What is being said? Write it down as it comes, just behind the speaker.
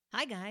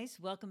Hi, guys.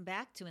 Welcome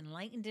back to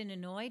Enlightened and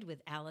Annoyed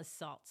with Alice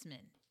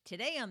Saltzman.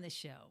 Today on the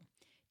show,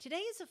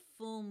 today is a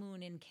full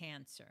moon in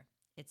Cancer.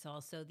 It's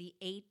also the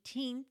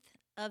 18th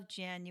of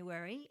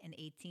January, and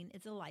 18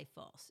 is a life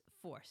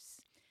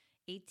force.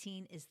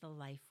 18 is the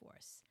life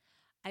force.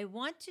 I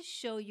want to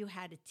show you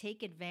how to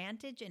take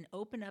advantage and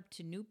open up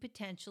to new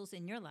potentials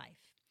in your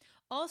life.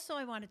 Also,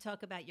 I want to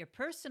talk about your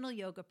personal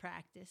yoga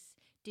practice.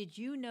 Did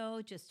you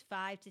know just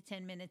 5 to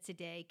 10 minutes a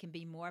day can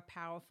be more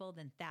powerful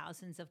than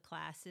thousands of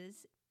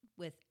classes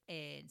with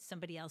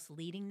somebody else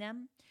leading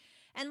them?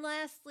 And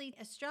lastly,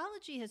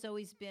 astrology has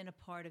always been a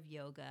part of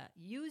yoga.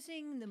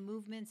 Using the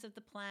movements of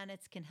the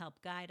planets can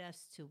help guide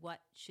us to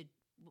what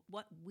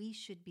we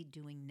should be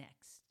doing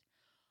next.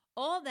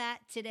 All that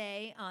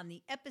today on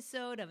the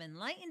episode of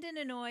Enlightened and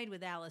Annoyed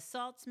with Alice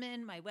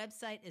Saltzman. My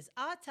website is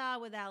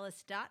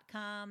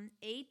atawithalice.com,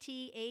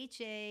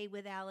 ATHA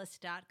with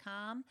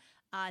Alice.com.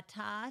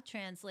 Ata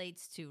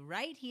translates to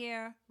right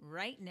here,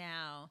 right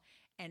now.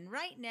 And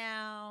right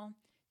now,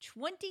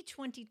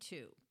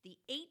 2022, the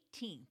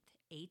 18th.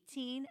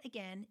 18,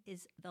 again,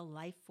 is the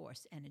life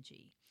force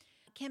energy.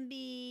 Can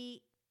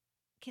be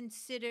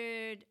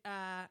considered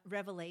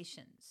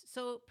revelations.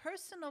 So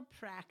personal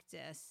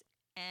practice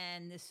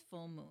and this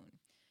full moon.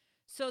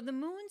 So the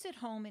moon's at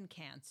home in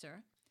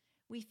Cancer.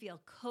 We feel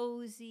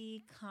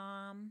cozy,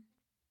 calm,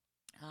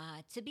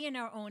 to be in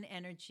our own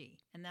energy.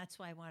 And that's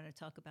why I wanted to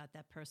talk about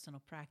that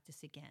personal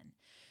practice again.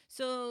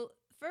 So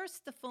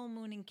first, the full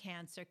moon in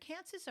Cancer.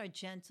 Cancers are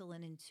gentle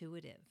and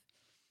intuitive.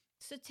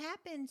 So tap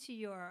into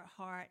your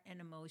heart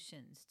and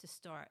emotions to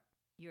start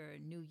your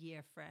new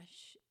year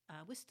fresh.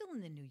 We're still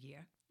in the new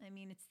year. I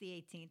mean, it's the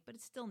 18th, but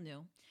it's still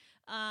new.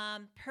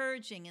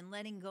 Purging and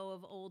letting go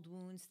of old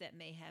wounds that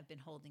may have been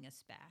holding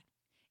us back.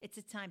 It's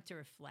a time to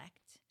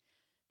reflect.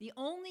 The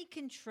only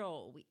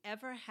control we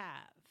ever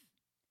have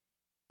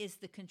is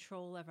the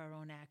control of our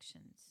own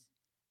actions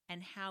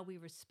and how we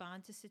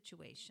respond to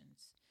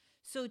situations.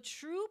 So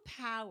true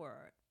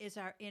power is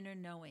our inner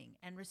knowing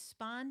and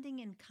responding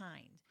in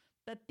kind,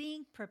 but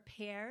being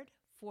prepared,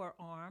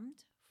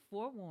 forearmed,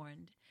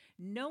 forewarned,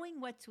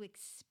 knowing what to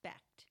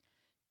expect,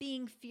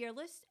 being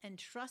fearless and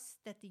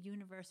trust that the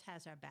universe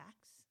has our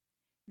backs,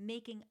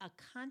 making a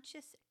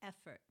conscious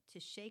effort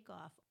to shake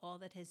off all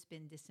that has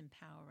been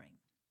disempowering.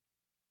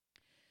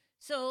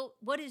 So,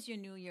 what is your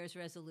New Year's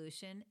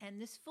resolution? And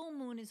this full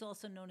moon is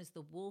also known as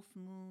the wolf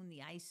moon,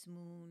 the ice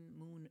moon,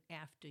 moon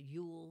after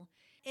Yule.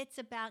 It's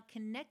about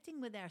connecting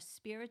with our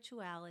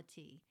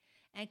spirituality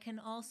and can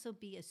also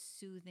be a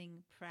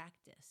soothing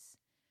practice.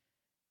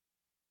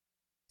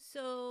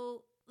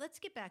 So, let's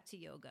get back to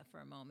yoga for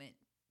a moment.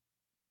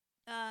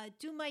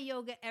 Do my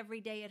yoga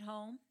every day at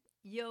home,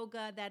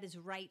 yoga that is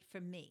right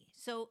for me.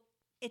 So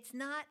it's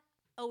not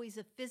always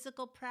a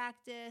physical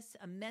practice,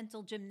 a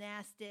mental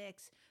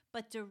gymnastics,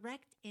 but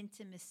direct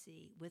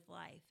intimacy with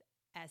life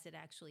as it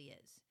actually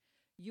is.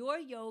 Your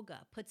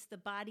yoga puts the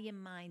body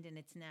and mind in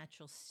its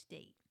natural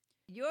state.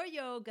 Your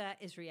yoga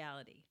is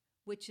reality,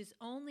 which is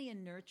only a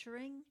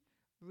nurturing,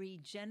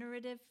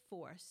 regenerative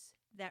force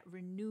that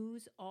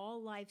renews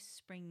all life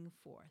springing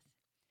forth.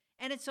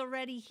 And it's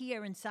already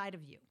here inside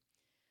of you.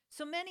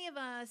 So many of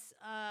us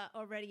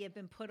already have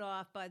been put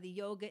off by the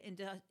yoga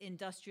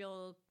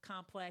industrial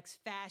complex,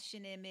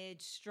 fashion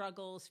image,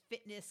 struggles,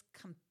 fitness,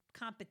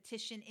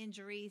 competition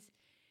injuries.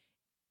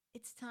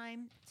 It's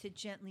time to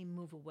gently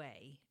move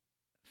away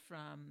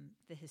from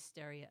the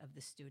hysteria of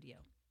the studio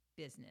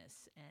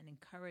business and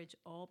encourage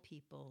all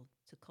people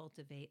to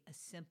cultivate a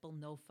simple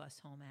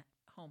no-fuss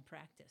home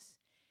practice.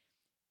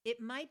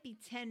 It might be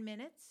 10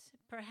 minutes,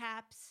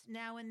 perhaps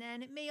now and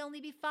then. It may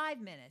only be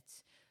 5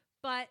 minutes,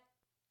 but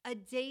a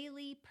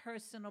daily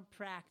personal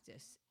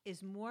practice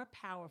is more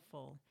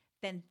powerful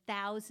than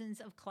thousands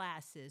of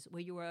classes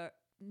where you are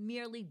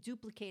merely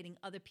duplicating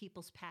other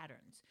people's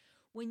patterns.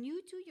 When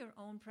you do your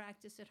own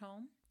practice at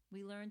home,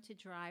 we learn to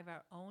drive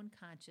our own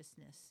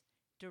consciousness,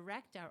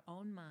 direct our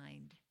own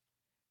mind,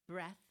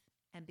 breath,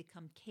 and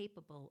become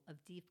capable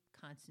of deep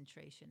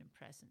concentration and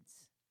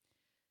presence.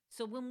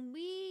 So when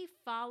we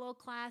follow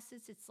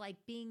classes, it's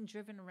like being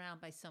driven around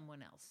by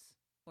someone else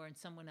or in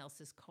someone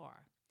else's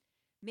car.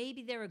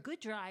 Maybe they're a good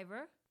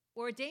driver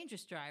or a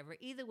dangerous driver.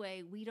 Either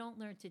way, we don't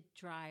learn to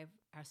drive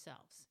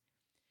ourselves.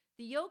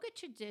 The yoga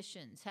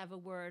traditions have a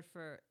word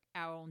for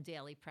our own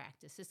daily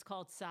practice. It's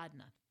called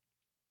sadhana.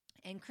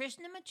 And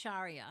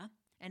Krishnamacharya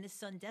and his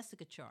son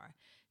Desikachar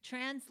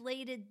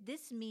translated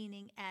this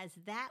meaning as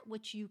that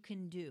which you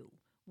can do.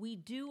 We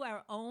do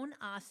our own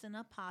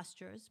asana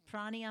postures,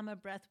 pranayama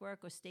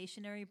breathwork, or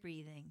stationary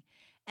breathing,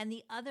 and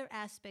the other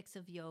aspects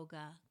of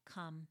yoga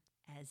come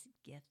as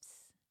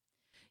gifts.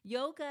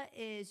 Yoga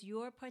is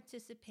your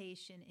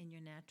participation in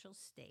your natural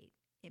state.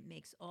 It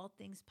makes all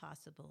things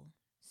possible.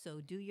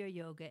 So do your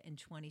yoga in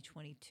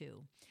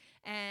 2022.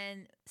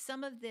 And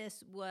some of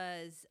this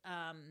was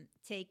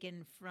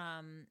taken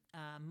from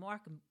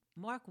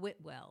Mark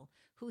Whitwell,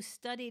 who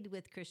studied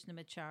with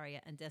Krishnamacharya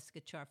and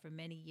Desikachar for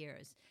many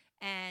years.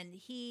 And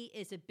he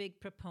is a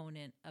big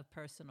proponent of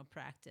personal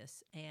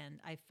practice. And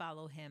I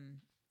follow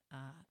him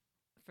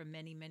for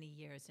many, many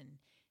years. And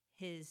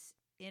his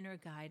inner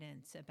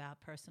guidance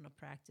about personal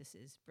practice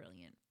is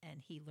brilliant, and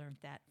he learned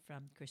that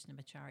from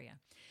Krishnamacharya.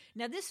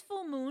 Now, this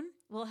full moon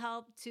will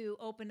help to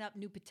open up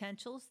new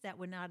potentials that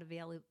were not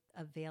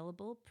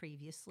available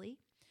previously.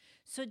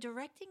 So,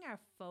 directing our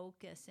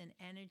focus and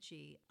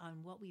energy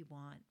on what we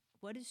want,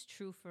 what is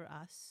true for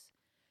us,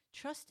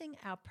 trusting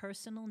our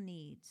personal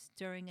needs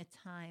during a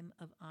time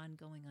of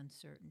ongoing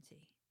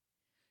uncertainty.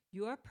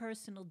 Your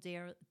personal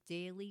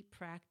daily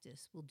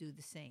practice will do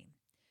the same.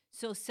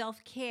 So,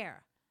 self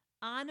care,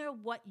 honor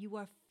what you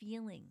are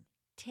feeling,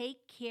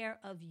 take care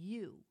of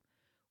you.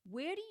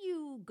 Where do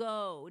you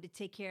go to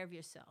take care of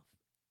yourself?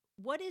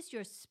 What is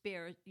your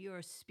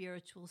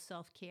spiritual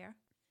self care?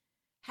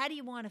 How do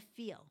you want to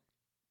feel?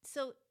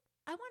 So,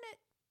 I want to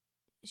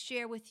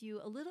share with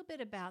you a little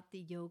bit about the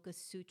Yoga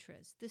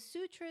Sutras. The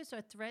sutras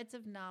are threads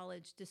of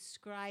knowledge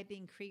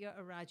describing Kriya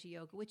or Raja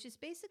Yoga, which is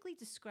basically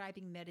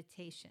describing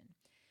meditation.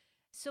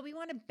 So we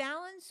want to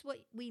balance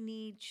what we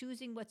need,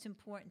 choosing what's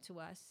important to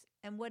us,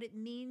 and what it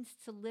means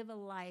to live a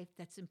life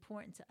that's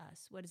important to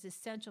us, what is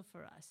essential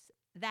for us.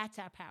 That's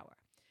our power.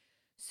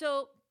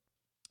 So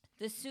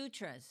the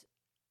sutras,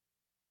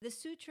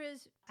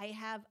 I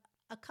have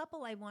a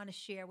couple I want to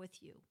share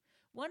with you.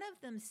 One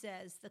of them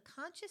says, the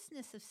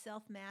consciousness of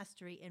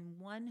self-mastery in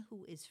one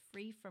who is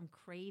free from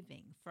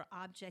craving for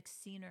objects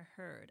seen or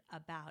heard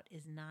about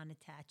is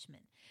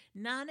non-attachment.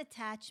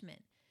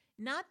 Non-attachment,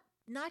 not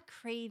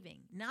craving,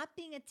 not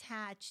being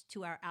attached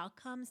to our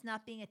outcomes,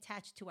 not being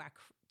attached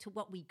to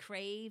what we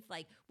crave,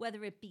 like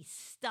whether it be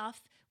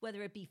stuff,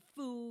 whether it be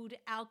food,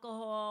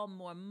 alcohol,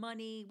 more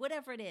money,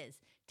 whatever it is,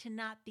 to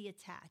not be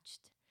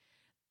attached.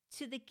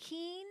 To the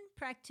keen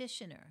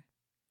practitioner,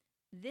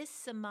 this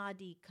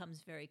samadhi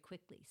comes very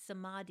quickly.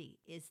 Samadhi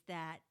is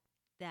that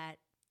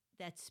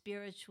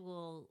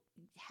spiritual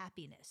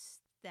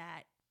happiness,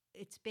 that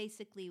it's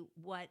basically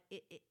what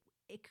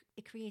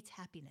it creates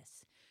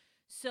happiness.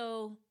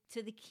 So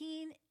to the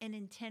keen and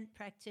intent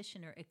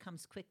practitioner, it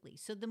comes quickly.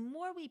 So the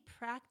more we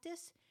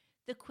practice,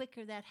 the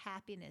quicker that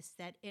happiness,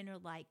 that inner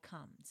light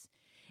comes.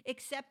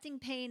 Accepting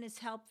pain is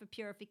help for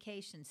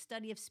purification.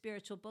 Study of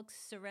spiritual books,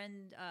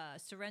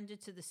 surrender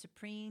to the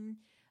Supreme,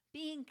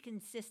 being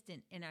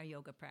consistent in our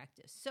yoga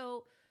practice.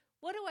 So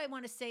what do I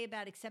want to say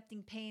about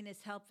accepting pain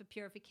as help for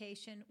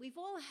purification? We've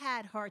all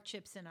had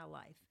hardships in our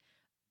life.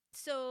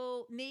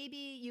 So maybe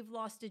you've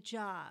lost a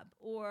job,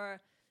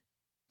 or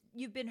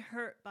you've been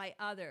hurt by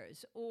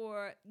others,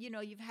 or,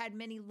 you've had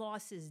many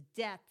losses,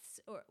 deaths,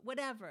 or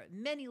whatever,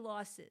 many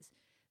losses.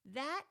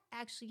 That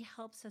actually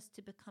helps us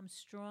to become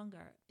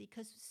stronger,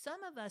 because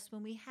some of us,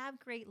 when we have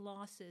great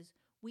losses,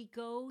 we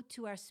go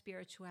to our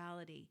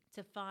spirituality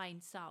to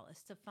find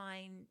solace, to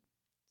find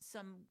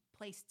some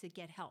place to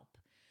get help.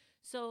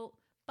 So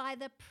by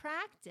the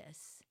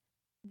practice,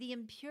 the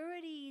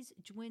impurities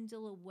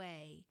dwindle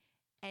away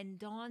and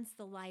dawns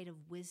the light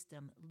of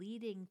wisdom,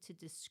 leading to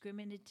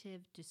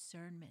discriminative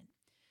discernment.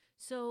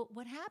 So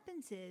what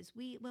happens is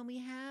when we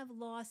have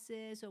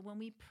losses, or when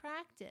we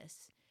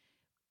practice,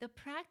 the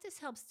practice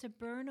helps to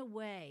burn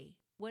away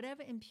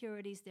whatever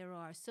impurities there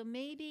are. So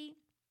maybe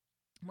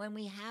when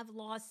we have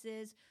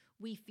losses,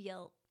 we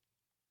feel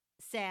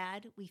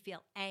sad, we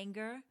feel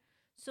anger.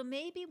 So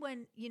maybe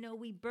when,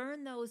 we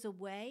burn those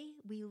away,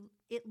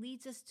 it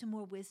leads us to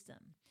more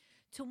wisdom.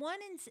 To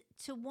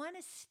one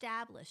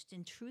established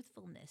in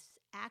truthfulness,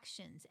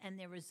 actions and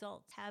their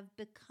results have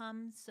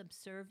become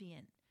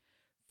subservient.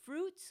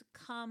 Fruits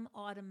come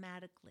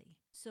automatically.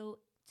 So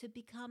to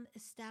become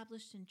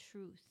established in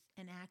truth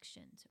and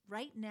actions,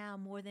 right now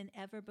more than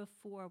ever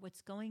before,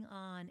 what's going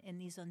on in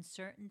these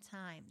uncertain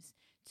times,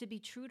 to be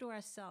true to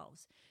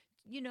ourselves.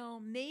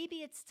 Maybe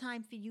it's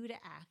time for you to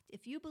act.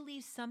 If you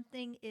believe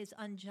something is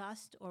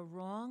unjust or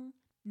wrong,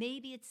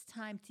 maybe it's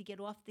time to get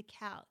off the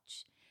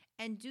couch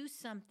and do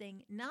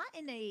something, not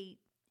in a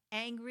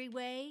angry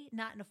way,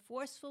 not in a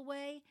forceful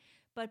way,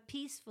 but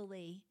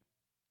peacefully,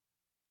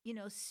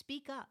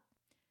 speak up.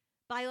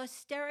 By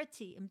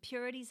austerity,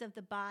 impurities of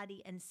the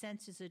body and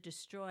senses are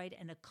destroyed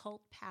and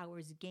occult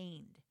powers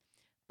gained.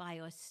 By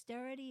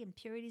austerity,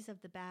 impurities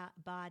of the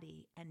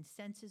body and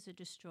senses are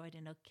destroyed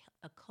and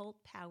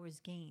occult powers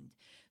gained.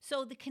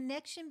 So the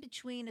connection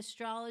between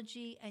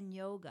astrology and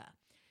yoga.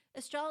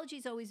 Astrology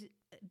has always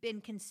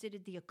been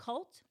considered the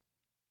occult.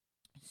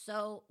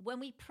 So when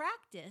we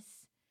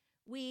practice,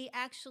 we're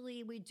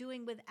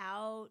doing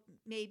without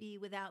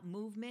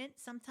movement.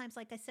 Sometimes,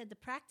 like I said, the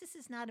practice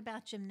is not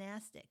about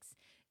gymnastics,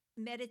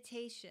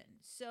 meditation.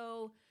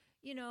 So,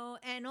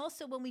 and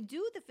also when we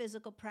do the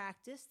physical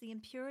practice, the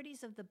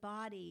impurities of the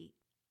body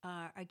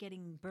are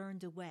getting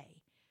burned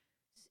away.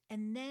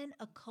 And then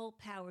occult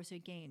powers are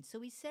gained. So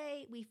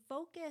we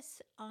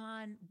focus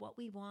on what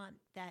we want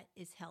that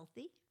is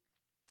healthy.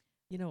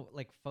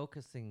 Like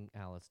focusing,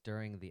 Alice,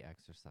 during the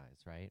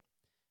exercise, right?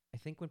 I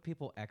think when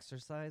people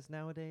exercise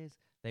nowadays,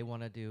 they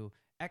want to do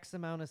X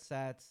amount of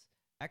sets,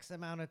 X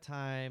amount of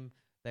time.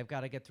 They've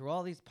got to get through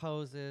all these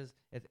poses,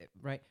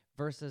 right?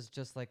 Versus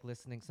just like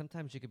listening.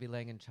 Sometimes you could be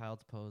laying in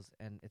child's pose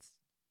and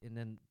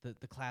then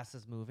the class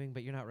is moving,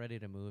 but you're not ready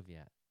to move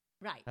yet.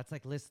 Right. That's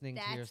like listening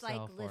to That's like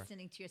yourself.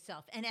 listening to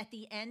yourself. And at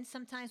the end,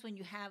 sometimes when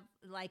you have,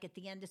 like at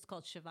the end, it's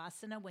called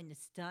Shavasana, when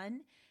it's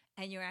done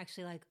and you're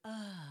actually like,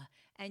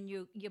 and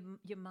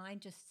your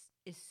mind just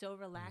is so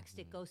relaxed,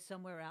 it goes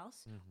somewhere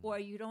else. Or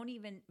you don't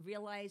even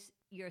realize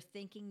you're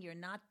thinking, you're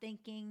not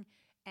thinking,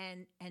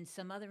 and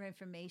some other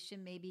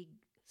information maybe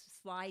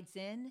slides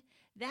in.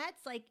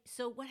 That's like,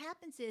 so what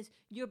happens is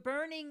you're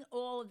burning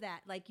all of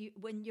that. Like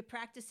when you're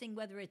practicing,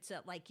 whether it's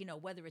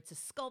whether it's a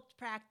sculpt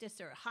practice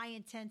or high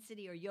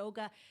intensity or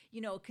yoga,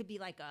 it could be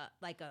like a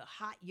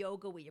hot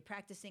yoga where you're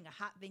practicing a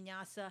hot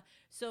vinyasa.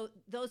 So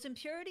those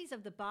impurities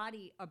of the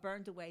body are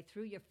burned away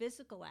through your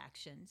physical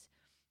actions.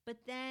 But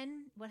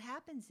then what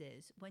happens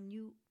is when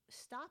you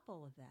stop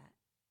all of that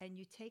and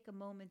you take a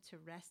moment to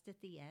rest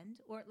at the end,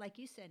 or like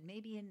you said,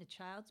 maybe in the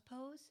child's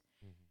pose,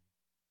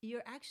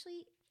 you're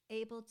actually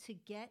able to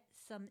get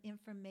some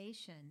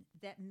information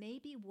that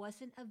maybe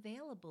wasn't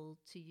available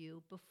to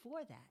you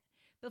before that.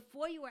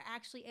 Before you were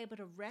actually able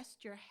to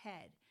rest your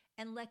head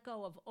and let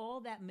go of all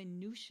that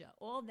minutia,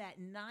 all that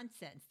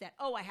nonsense that,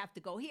 I have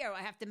to go here,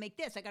 I have to make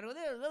this, I got to go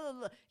there, blah,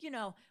 blah,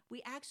 blah.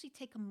 We actually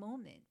take a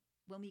moment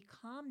when we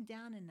calm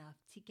down enough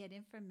to get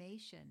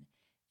information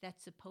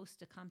that's supposed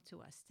to come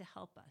to us to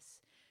help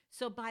us.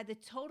 So by the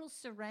total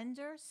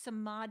surrender,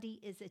 samadhi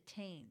is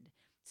attained.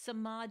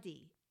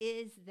 Samadhi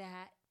is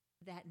that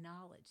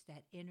knowledge,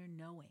 that inner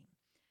knowing.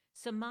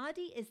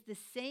 Samadhi is the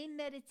same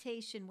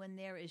meditation when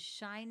there is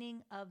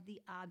shining of the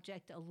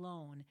object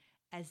alone,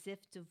 as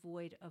if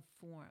devoid of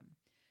form.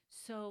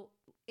 So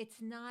it's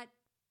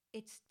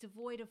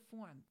devoid of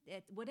form.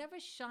 Whatever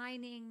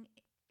shining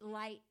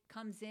light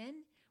comes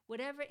in,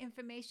 whatever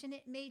information,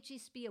 it may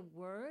just be a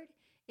word.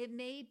 It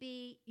may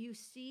be you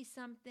see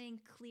something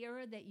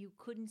clearer that you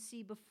couldn't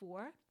see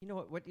before. You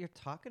know what you're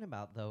talking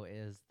about, though,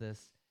 is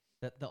this.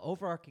 The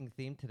overarching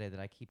theme today that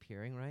I keep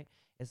hearing, right,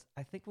 is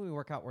I think when we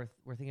work out, we're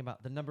thinking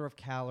about the number of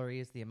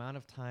calories, the amount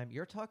of time.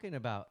 You're talking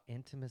about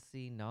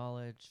intimacy,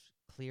 knowledge,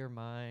 clear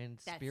mind,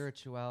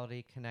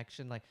 spirituality,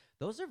 connection. Like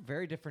those are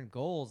very different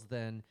goals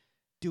than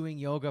doing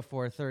yoga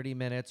for 30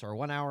 minutes or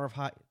 1 hour of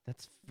hot.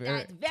 That's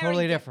very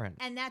totally different.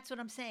 And that's what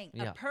I'm saying,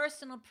 a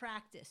personal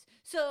practice.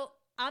 So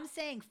I'm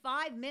saying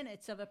 5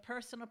 minutes of a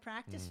personal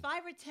practice,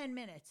 5 or 10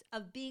 minutes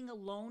of being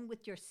alone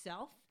with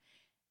yourself.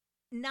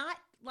 Not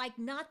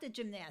the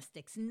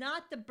gymnastics,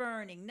 not the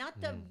burning, not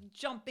the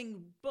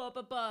jumping,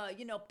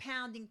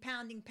 pounding,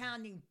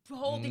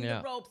 holding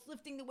the ropes,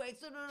 lifting the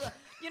weights, I'm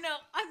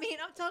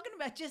talking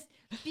about just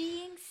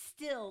being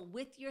still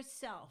with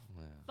yourself.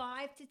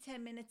 5 to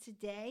 10 minutes a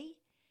day,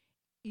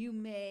 you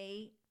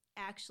may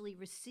actually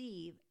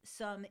receive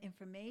some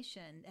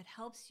information that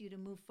helps you to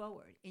move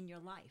forward in your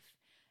life.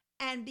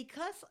 And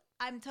because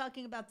I'm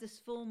talking about this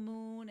full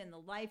moon and the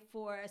life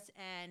force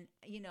and,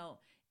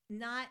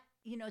 not,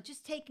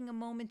 just taking a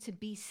moment to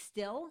be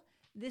still.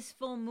 This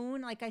full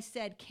moon, like I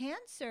said,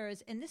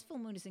 Cancers, and this full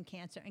moon is in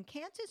Cancer, and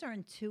Cancers are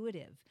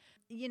intuitive.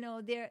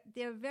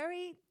 They're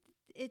very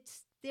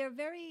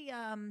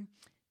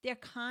they're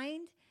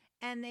kind,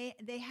 and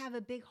they have a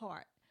big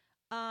heart.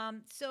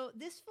 So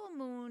this full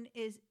moon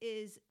is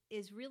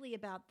really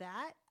about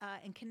that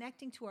and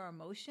connecting to our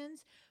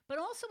emotions, but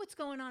also what's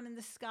going on in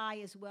the sky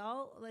as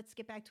well. Let's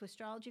get back to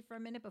astrology for a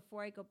minute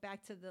before I go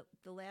back to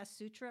the last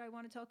sutra I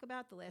want to talk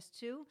about, the last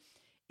two,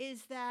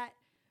 is that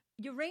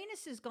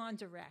Uranus has gone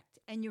direct,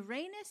 and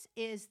Uranus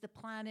is the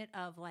planet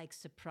of like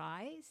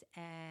surprise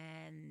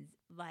and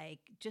like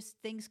just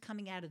things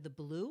coming out of the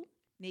blue,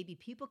 maybe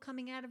people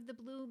coming out of the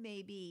blue,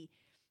 maybe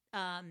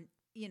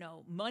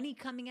money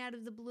coming out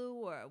of the blue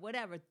or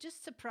whatever,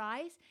 just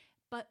surprise.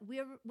 But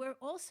we're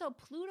also,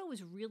 Pluto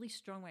is really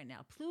strong right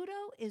now.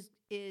 Pluto is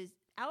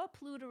our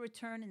Pluto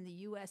return in the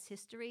U.S.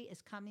 history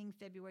is coming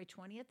February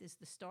 20th, is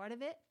the start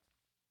of it.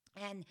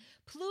 And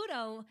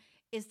Pluto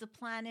is the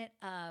planet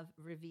of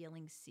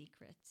revealing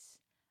secrets.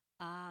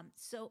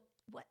 So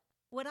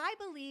what I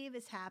believe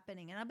is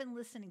happening, and I've been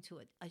listening to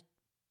a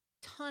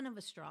ton of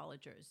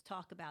astrologers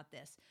talk about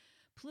this.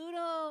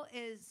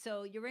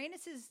 So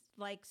Uranus is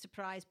like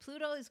surprise.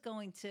 Pluto is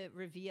going to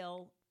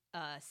reveal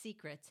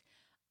secrets.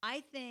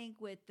 I think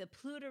with the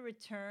Pluto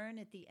return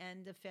at the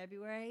end of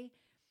February,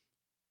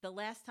 the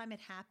last time it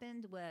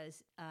happened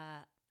was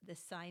the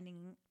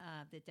signing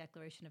of the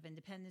Declaration of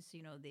Independence.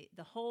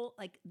 The whole,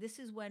 like, this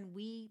is when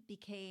we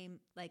became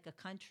like a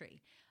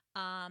country.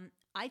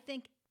 I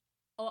think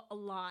a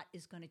lot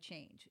is going to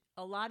change.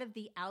 A lot of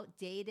the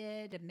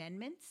outdated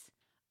amendments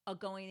are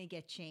going to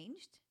get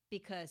changed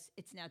because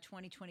it's now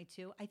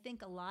 2022. I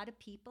think a lot of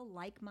people,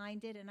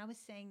 like-minded, and I was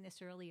saying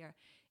this earlier,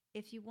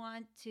 if you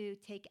want to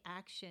take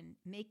action,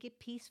 make it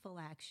peaceful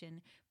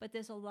action. But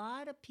there's a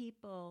lot of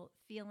people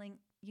feeling,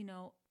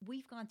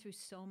 we've gone through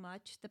so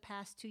much the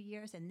past 2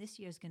 years, and this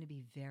year is going to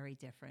be very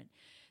different,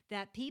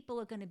 that people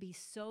are going to be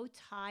so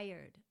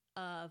tired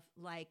of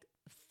like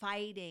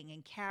fighting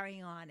and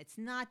carrying on. It's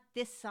not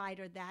this side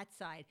or that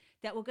side,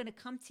 that we're going to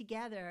come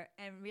together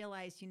and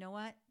realize, you know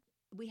what?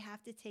 We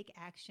have to take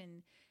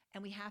action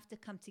and we have to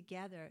come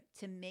together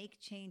to make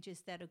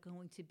changes that are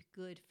going to be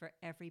good for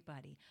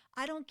everybody.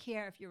 I don't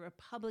care if you're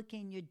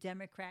Republican, you're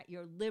Democrat,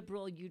 you're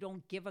liberal, you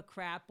don't give a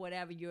crap,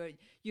 whatever, you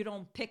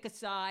don't pick a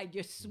side,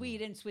 you're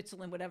Sweden,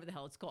 Switzerland, whatever the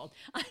hell it's called.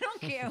 I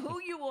don't care who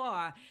you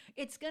are.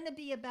 It's going to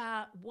be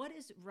about what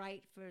is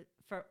right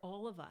for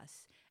all of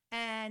us.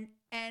 And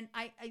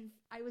I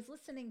was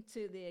listening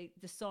to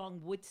the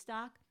song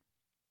Woodstock.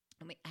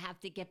 And we have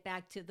to get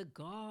back to the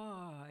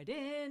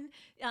garden.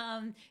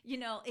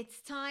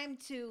 It's time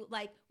to,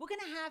 like, we're going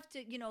to have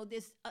to,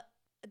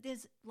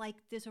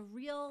 there's a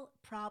real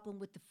problem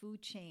with the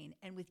food chain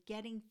and with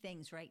getting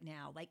things right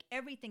now. Like,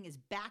 everything is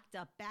backed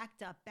up.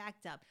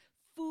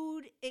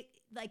 Food,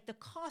 like the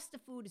cost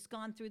of food has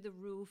gone through the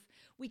roof.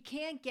 We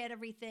can't get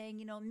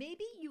everything.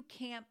 Maybe you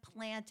can't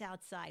plant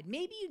outside.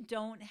 Maybe you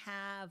don't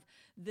have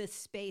the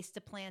space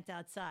to plant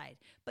outside.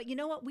 But you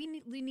know what? We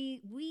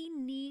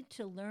need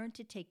to learn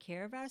to take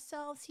care of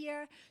ourselves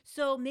here.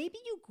 So maybe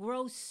you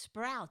grow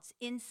sprouts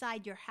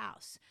inside your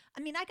house. I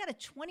mean, I got a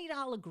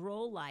 $20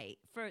 grow light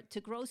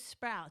to grow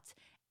sprouts.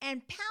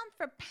 And pound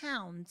for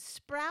pound,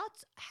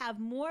 sprouts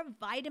have more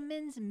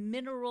vitamins,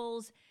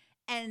 minerals,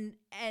 and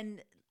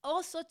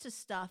all sorts of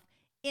stuff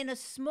in a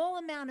small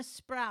amount of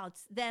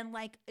sprouts than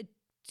like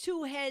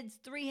 3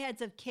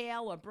 heads of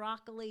kale or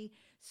broccoli.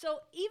 So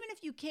even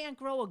if you can't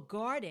grow a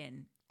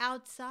garden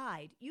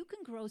outside, you can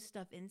grow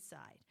stuff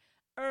inside.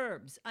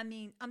 Herbs, I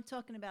mean, I'm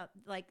talking about,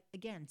 like,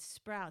 again,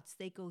 sprouts,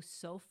 they go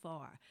so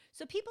far.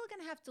 So people are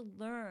going to have to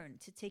learn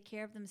to take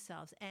care of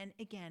themselves. And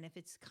again, if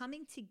it's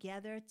coming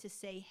together to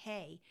say,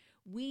 hey,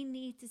 we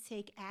need to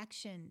take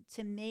action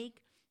to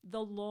make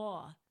the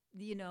law,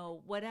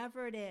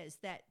 whatever it is,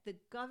 that the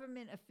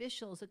government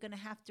officials are going to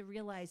have to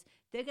realize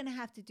they're going to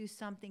have to do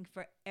something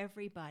for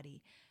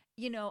everybody.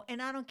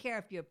 And I don't care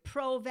if you're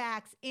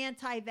pro-vax,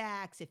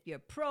 anti-vax, if you're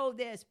pro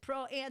this,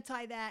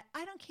 pro-anti that,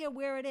 I don't care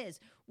where it is.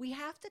 We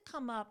have to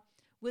come up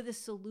with a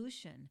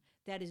solution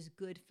that is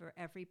good for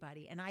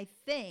everybody. And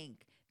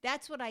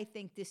that's what I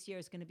think this year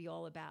is going to be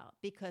all about.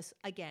 Because,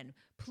 again,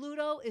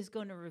 Pluto is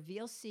going to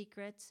reveal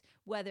secrets,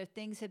 whether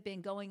things have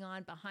been going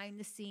on behind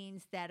the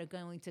scenes that are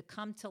going to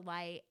come to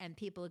light, and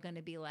people are going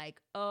to be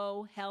like,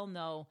 oh, hell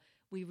no,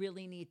 we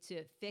really need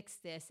to fix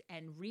this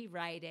and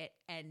rewrite it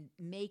and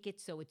make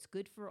it so it's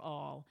good for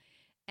all.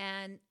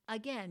 And,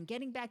 again,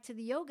 getting back to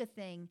the yoga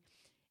thing,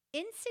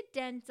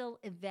 incidental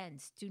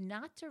events do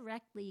not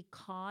directly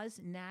cause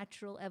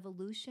natural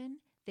evolution.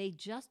 They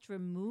just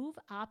remove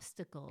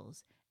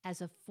obstacles as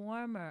a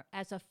farmer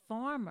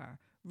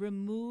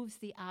removes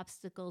the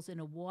obstacles in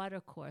a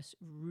water course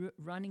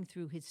running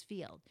through his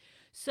field.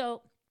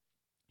 So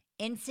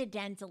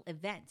incidental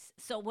events.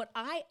 So what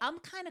I'm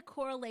kind of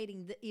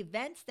correlating the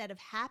events that have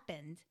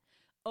happened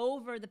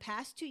over the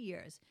past 2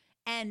 years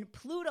and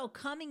Pluto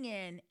coming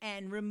in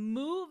and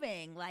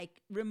removing,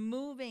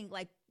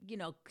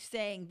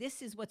 saying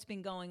this is what's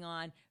been going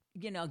on,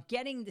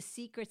 getting the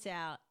secrets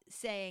out,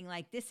 saying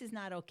like this is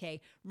not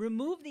okay.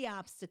 Remove the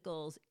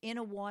obstacles in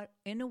a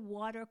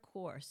water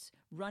course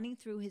running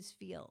through his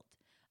field.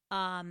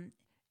 And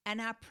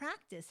our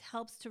practice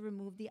helps to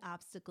remove the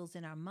obstacles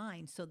in our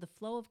mind so the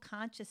flow of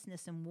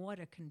consciousness and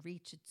water can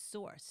reach its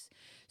source.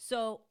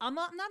 So I'm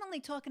not only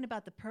talking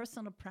about the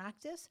personal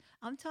practice,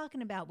 I'm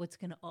talking about what's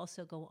going to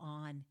also go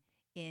on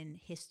in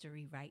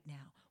history right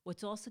now,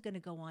 what's also going to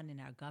go on in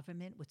our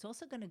government, what's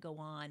also going to go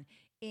on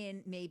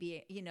in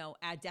maybe,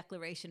 our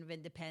Declaration of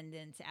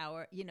Independence,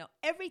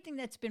 everything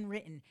that's been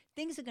written,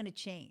 things are going to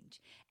change.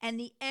 And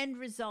the end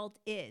result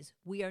is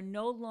we are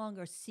no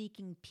longer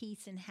seeking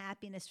peace and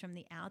happiness from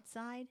the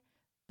outside,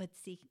 but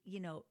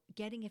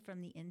getting it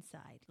from the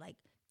inside. Like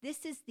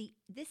this is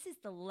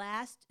the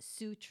last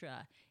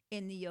sutra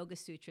in the Yoga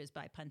Sutras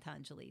by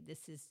Patanjali.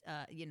 This is,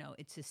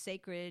 it's a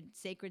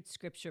sacred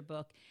scripture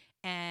book.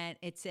 And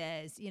it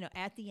says,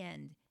 at the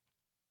end,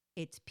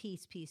 it's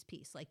peace, peace,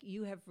 peace. Like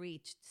you have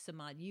reached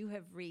Samadhi, you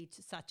have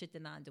reached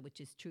Satchitananda,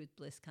 which is truth,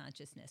 bliss,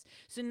 consciousness.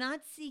 So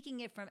not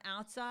seeking it from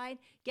outside,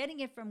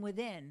 getting it from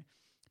within.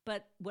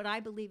 But what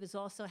I believe is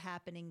also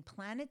happening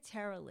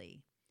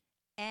planetarily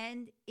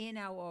and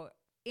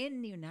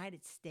in the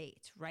United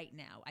States right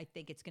now, I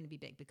think it's going to be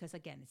big because,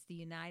 again, it's the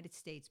United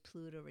States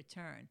Pluto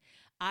return.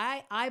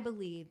 I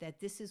believe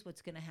that this is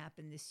what's going to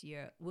happen this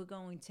year. We're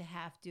going to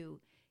have to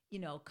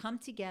come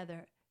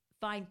together,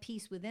 find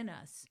peace within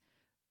us,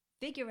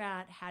 figure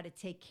out how to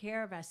take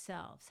care of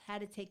ourselves, how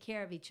to take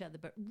care of each other,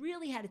 but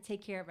really how to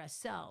take care of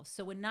ourselves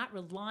so we're not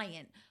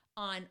reliant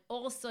on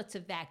all sorts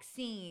of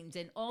vaccines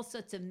and all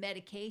sorts of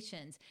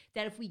medications,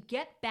 that if we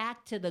get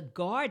back to the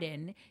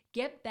garden,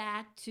 get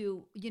back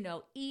to,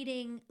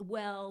 eating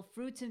well,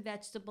 fruits and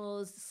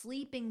vegetables,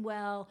 sleeping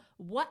well,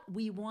 what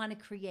we want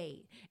to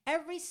create.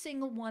 Every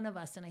single one of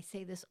us, and I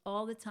say this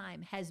all the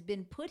time, has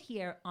been put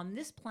here on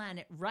this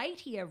planet right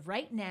here,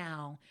 right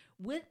now,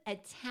 with a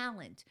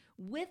talent,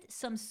 with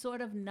some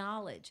sort of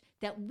knowledge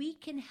that we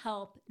can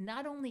help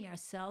not only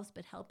ourselves,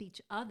 but help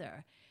each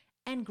other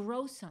and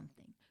grow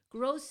something.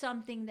 Grow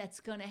something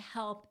that's going to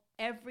help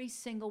every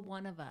single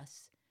one of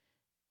us,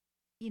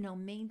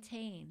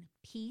 maintain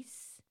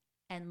peace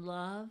and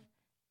love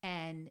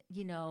and,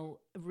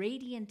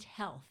 radiant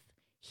health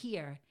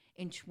here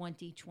in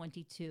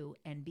 2022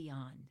 and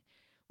beyond.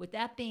 With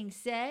that being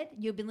said,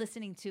 you've been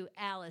listening to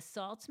Alice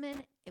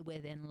Saltzman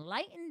with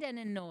Enlightened and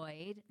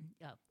Annoyed.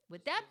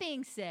 With that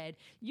being said,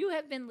 you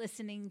have been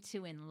listening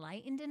to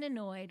Enlightened and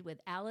Annoyed with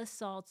Alice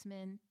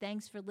Saltzman.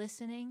 Thanks for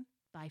listening.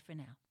 Bye for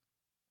now.